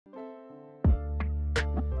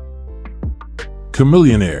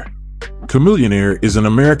Chamillionaire. Chamillionaire is an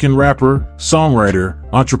American rapper, songwriter,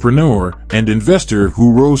 entrepreneur, and investor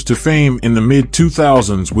who rose to fame in the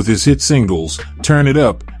mid-2000s with his hit singles, Turn It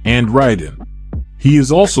Up and Ridin. He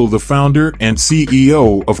is also the founder and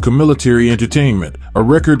CEO of Chamillitary Entertainment, a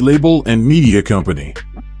record label and media company.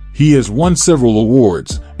 He has won several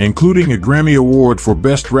awards, including a Grammy Award for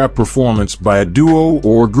Best Rap Performance by a Duo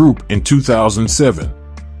or Group in 2007.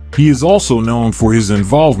 He is also known for his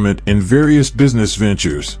involvement in various business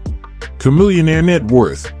ventures. Chamillionaire net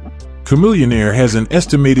worth. Chamillionaire has an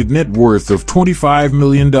estimated net worth of $25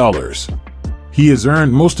 million. He has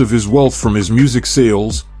earned most of his wealth from his music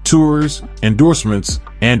sales, tours, endorsements,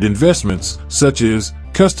 and investments, such as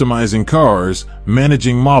customizing cars,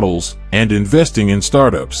 managing models, and investing in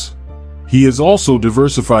startups. He has also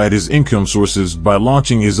diversified his income sources by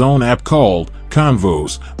launching his own app called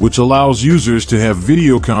Convos, which allows users to have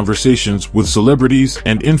video conversations with celebrities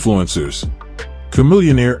and influencers.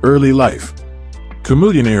 Chamillionaire early life.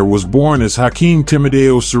 Chamillionaire was born as Hakeem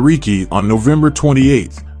Timideo Sariki on November 28,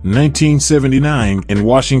 1979 in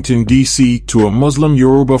Washington, D.C. to a Muslim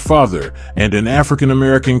Yoruba father and an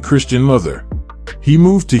African-American Christian mother. He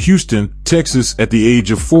moved to Houston, Texas at the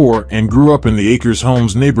age of 4 and grew up in the Acres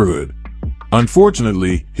Homes neighborhood.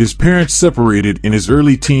 Unfortunately, his parents separated in his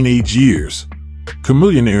early teenage years.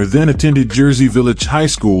 Chamillionaire then attended Jersey Village High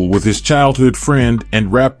School with his childhood friend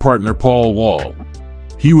and rap partner Paul Wall.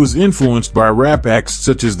 He was influenced by rap acts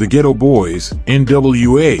such as the Ghetto Boys,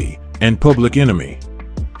 NWA, and Public Enemy.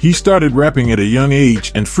 He started rapping at a young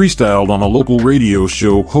age and freestyled on a local radio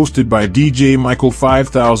show hosted by DJ Michael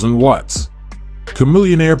 5000 Watts.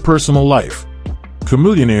 Chamillionaire personal life.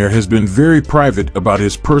 Chamillionaire has been very private about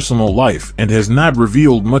his personal life and has not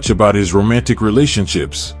revealed much about his romantic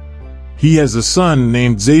relationships. He has a son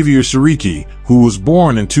named Xavier Sariki, who was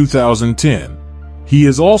born in 2010. He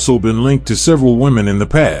has also been linked to several women in the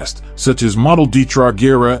past, such as model Deetra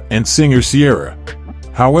Guerra and singer Sierra.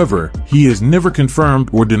 However, he has never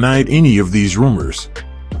confirmed or denied any of these rumors.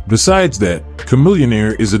 Besides that,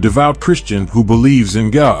 Chamillionaire is a devout Christian who believes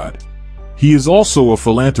in God. He is also a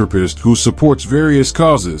philanthropist who supports various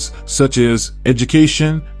causes, such as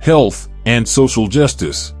education, health, and social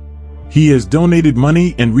justice. He has donated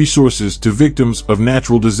money and resources to victims of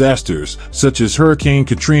natural disasters, such as Hurricane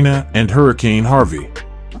Katrina and Hurricane Harvey.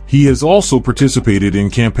 He has also participated in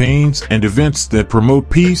campaigns and events that promote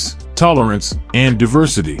peace, tolerance, and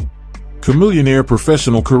diversity. Chamillionaire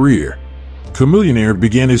professional career. Chamillionaire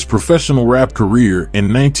began his professional rap career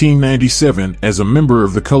in 1997 as a member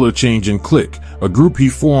of the Color Changin' Clique, a group he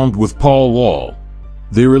formed with Paul Wall.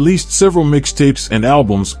 They released several mixtapes and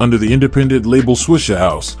albums under the independent label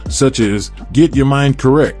Swishahouse, such as Get Your Mind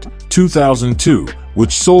Correct, 2002,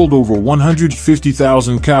 which sold over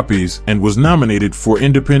 150,000 copies and was nominated for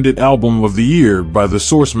Independent Album of the Year by The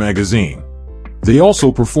Source magazine. They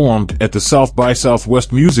also performed at the South by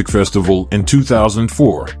Southwest Music Festival in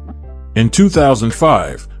 2004. In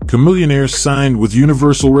 2005, Chamillionaire signed with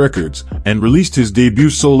Universal Records and released his debut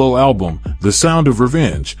solo album, The Sound of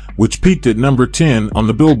Revenge, which peaked at number 10 on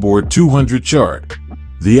the Billboard 200 chart.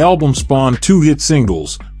 The album spawned two hit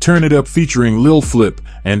singles, Turn It Up featuring Lil Flip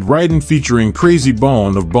and Ridin featuring Crazy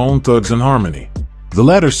Bone of Bone Thugs and Harmony. The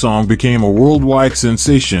latter song became a worldwide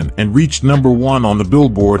sensation and reached number 1 on the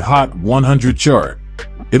Billboard Hot 100 chart.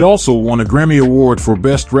 It also won a Grammy Award for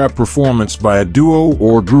Best Rap Performance by a Duo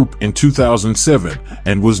or Group in 2007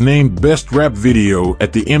 and was named Best Rap Video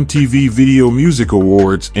at the MTV Video Music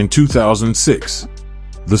Awards in 2006.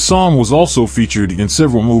 The song was also featured in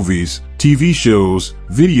several movies, TV shows,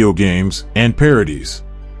 video games, and parodies.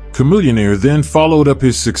 Chamillionaire then followed up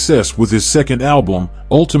his success with his second album,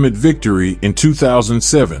 Ultimate Victory, in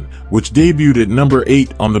 2007, which debuted at number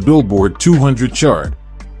 8 on the Billboard 200 chart.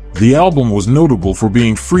 The album was notable for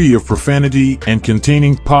being free of profanity and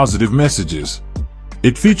containing positive messages.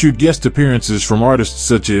 It featured guest appearances from artists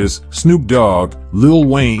such as Snoop Dogg, Lil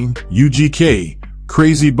Wayne, UGK,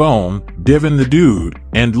 Crazy Bone, Devin the Dude,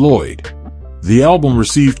 and Lloyd. The album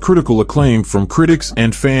received critical acclaim from critics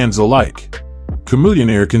and fans alike.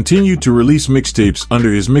 Chamillionaire continued to release mixtapes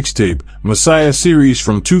under his Mixtape Messiah series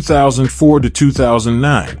from 2004 to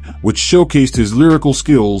 2009, which showcased his lyrical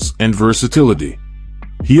skills and versatility.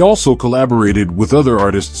 He also collaborated with other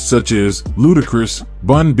artists such as Ludacris,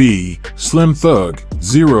 Bun B, Slim Thug,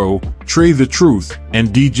 Zero, Trey the Truth, and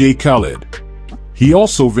DJ Khaled. He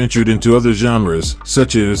also ventured into other genres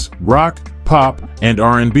such as rock, pop, and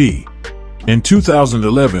R&B. In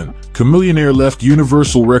 2011, Chamillionaire left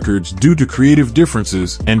Universal Records due to creative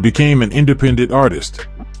differences and became an independent artist.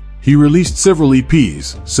 He released several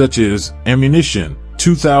EPs such as Ammunition,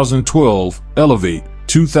 2012, Elevate,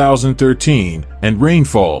 2013, and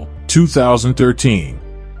Rainfall, 2013.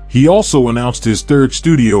 He also announced his third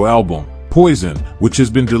studio album, Poison, which has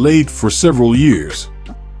been delayed for several years.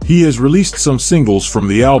 He has released some singles from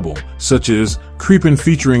the album, such as Creepin'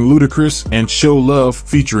 featuring Ludacris and Show Love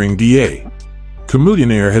featuring DA.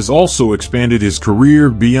 Chamillionaire has also expanded his career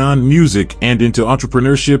beyond music and into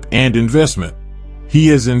entrepreneurship and investment. He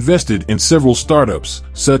has invested in several startups,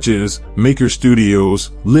 such as Maker Studios,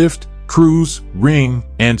 Lyft, Cruise, Ring,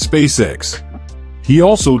 and SpaceX. He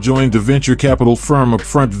also joined the venture capital firm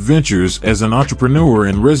Upfront Ventures as an entrepreneur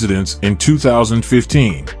in residence in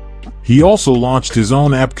 2015. He also launched his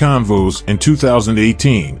own app Convos in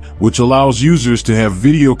 2018, which allows users to have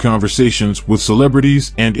video conversations with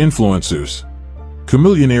celebrities and influencers.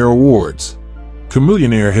 Chamillionaire Awards.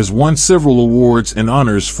 Chamillionaire has won several awards and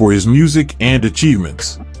honors for his music and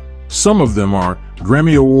achievements. Some of them are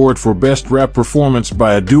Grammy Award for Best Rap Performance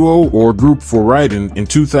by a Duo or Group for Ridin in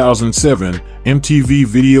 2007, MTV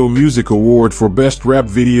Video Music Award for Best Rap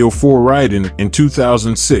Video for Ridin in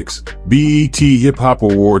 2006, BET Hip Hop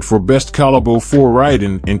Award for Best Collabo for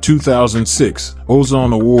Ridin in 2006,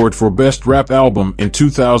 Ozone Award for Best Rap Album in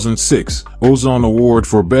 2006, Ozone Award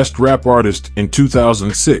for Best Rap Artist in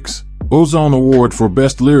 2006. Ozone Award for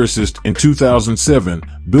Best Lyricist in 2007,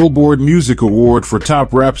 Billboard Music Award for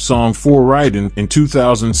Top Rap Song for Ridin in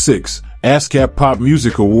 2006, ASCAP Pop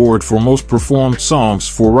Music Award for Most Performed Songs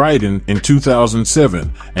for Ridin in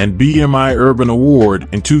 2007, and BMI Urban Award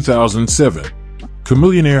in 2007.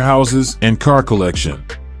 Chamillionaire Houses and Car Collection.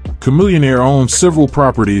 Chamillionaire owns several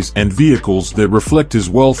properties and vehicles that reflect his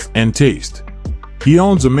wealth and taste. He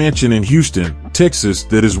owns a mansion in Houston, Texas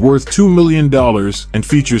that is worth $2 million and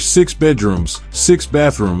features 6 bedrooms, 6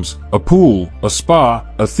 bathrooms, a pool, a spa,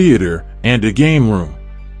 a theater, and a game room.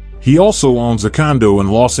 He also owns a condo in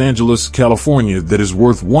Los Angeles, California that is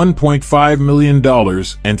worth $1.5 million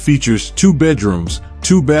and features 2 bedrooms,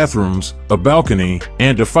 2 bathrooms, a balcony,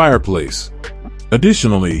 and a fireplace.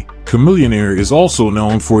 Additionally, Chamillionaire is also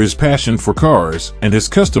known for his passion for cars and has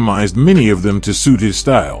customized many of them to suit his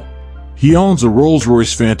style. He owns a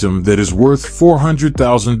Rolls-Royce Phantom that is worth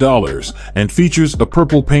 $400,000 and features a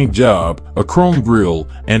purple paint job, a chrome grille,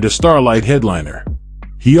 and a starlight headliner.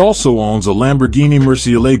 He also owns a Lamborghini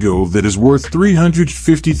Murcielago that is worth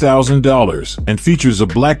 $350,000 and features a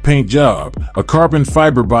black paint job, a carbon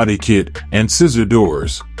fiber body kit, and scissor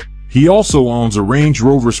doors. He also owns a Range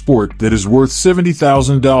Rover Sport that is worth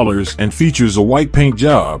 $70,000 and features a white paint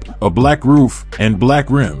job, a black roof, and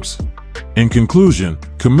black rims. In conclusion,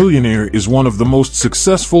 Chamillionaire is one of the most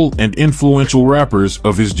successful and influential rappers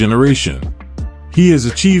of his generation. He has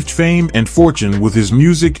achieved fame and fortune with his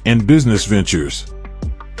music and business ventures.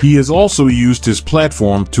 He has also used his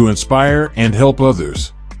platform to inspire and help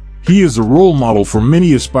others. He is a role model for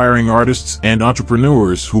many aspiring artists and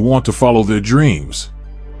entrepreneurs who want to follow their dreams.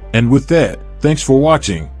 And with that, thanks for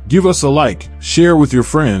watching. Give us a like, share with your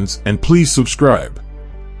friends, and please subscribe.